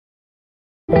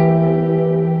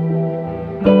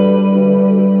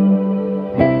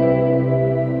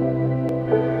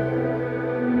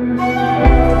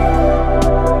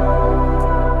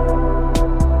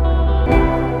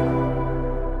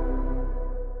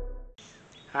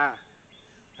Hi,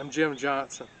 I'm Jim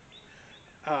Johnson.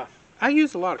 I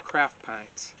use a lot of craft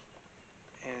paints,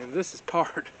 and this is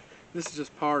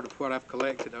just part of what I've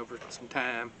collected over some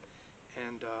time.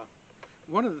 And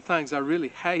one of the things I really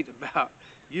hate about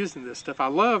using this stuff, I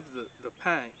love the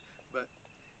paint, but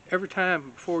every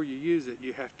time before you use it,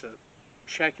 you have to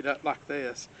shake it up like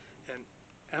this. And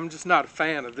I'm just not a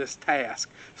fan of this task,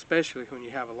 especially when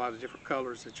you have a lot of different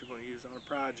colors that you're going to use on a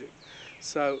project.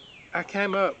 So I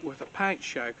came up with a paint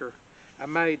shaker. I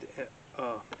made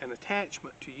an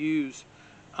attachment to use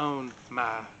on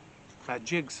my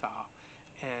jigsaw,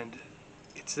 and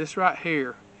it's this right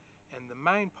here. And the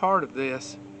main part of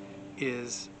this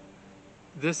is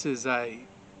a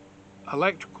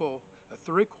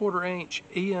 3/4 inch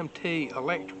EMT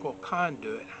electrical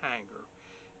conduit hanger.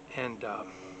 And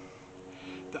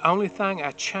the only thing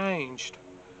I changed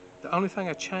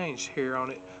here on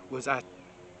it was I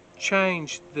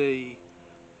changed the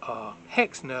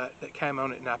hex nut that came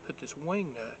on it, and I put this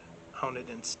wing nut on it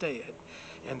instead.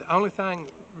 And the only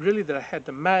thing really that I had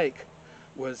to make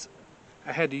was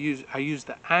I used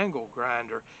the angle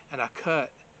grinder, and I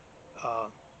cut a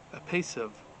piece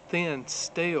of thin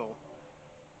steel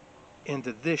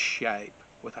into this shape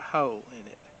with a hole in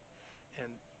it.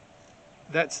 And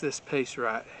that's this piece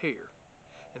right here.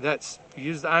 And that's,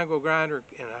 use the angle grinder,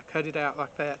 and I cut it out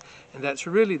like that. And that's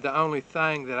really the only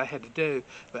thing that I had to do.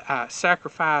 But I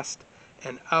sacrificed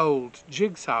an old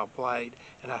jigsaw blade,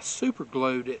 and I super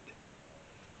glued it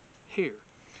here.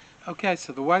 Okay,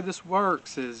 so the way this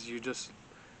works is you just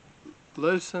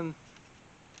loosen,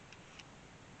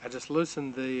 I just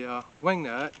loosen the wing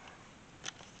nut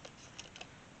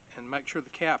and make sure the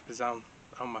cap is on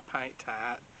my paint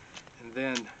tight, and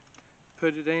then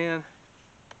put it in.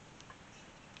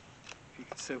 You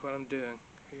can see what I'm doing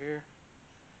here,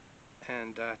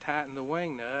 and tighten the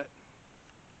wing nut.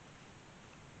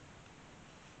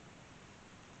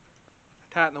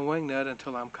 Tighten the wing nut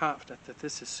until I'm confident that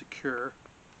this is secure.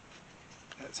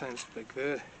 That seems to be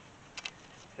good.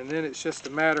 And then it's just a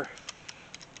matter of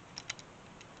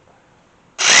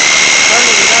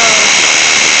turning it on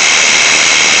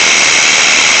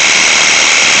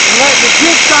and letting the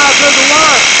jigsaw do the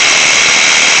work.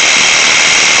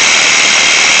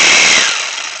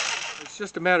 It's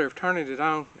just a matter of turning it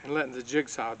on and letting the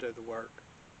jigsaw do the work.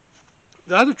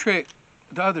 The other tip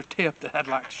that I'd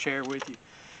like to share with you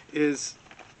is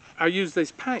I use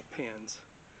these paint pens.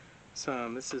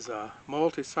 This is a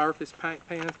multi-surface paint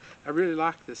pen. I really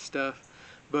like this stuff,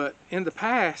 but in the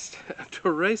past,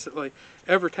 until recently,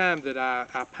 every time that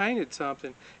I painted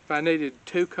something, if I needed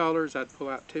 2 colors, I'd pull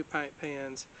out 2 paint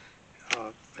pens.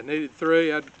 If I needed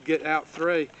 3, I'd get out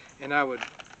 3, and I would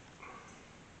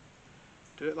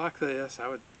do it like this. I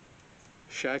would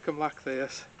shake them like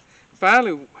this.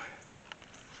 Finally,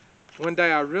 one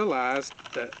day I realized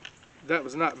that that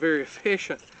was not very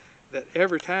efficient, that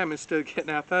every time, instead of getting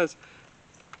out those,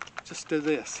 just do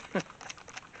this.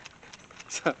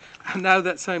 So I know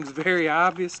that seems very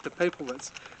obvious to people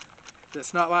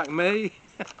that's not like me,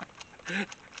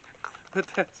 but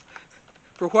that's,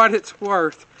 for what it's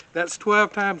worth, that's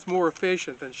 12 times more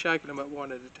efficient than shaking them up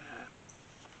one at a time.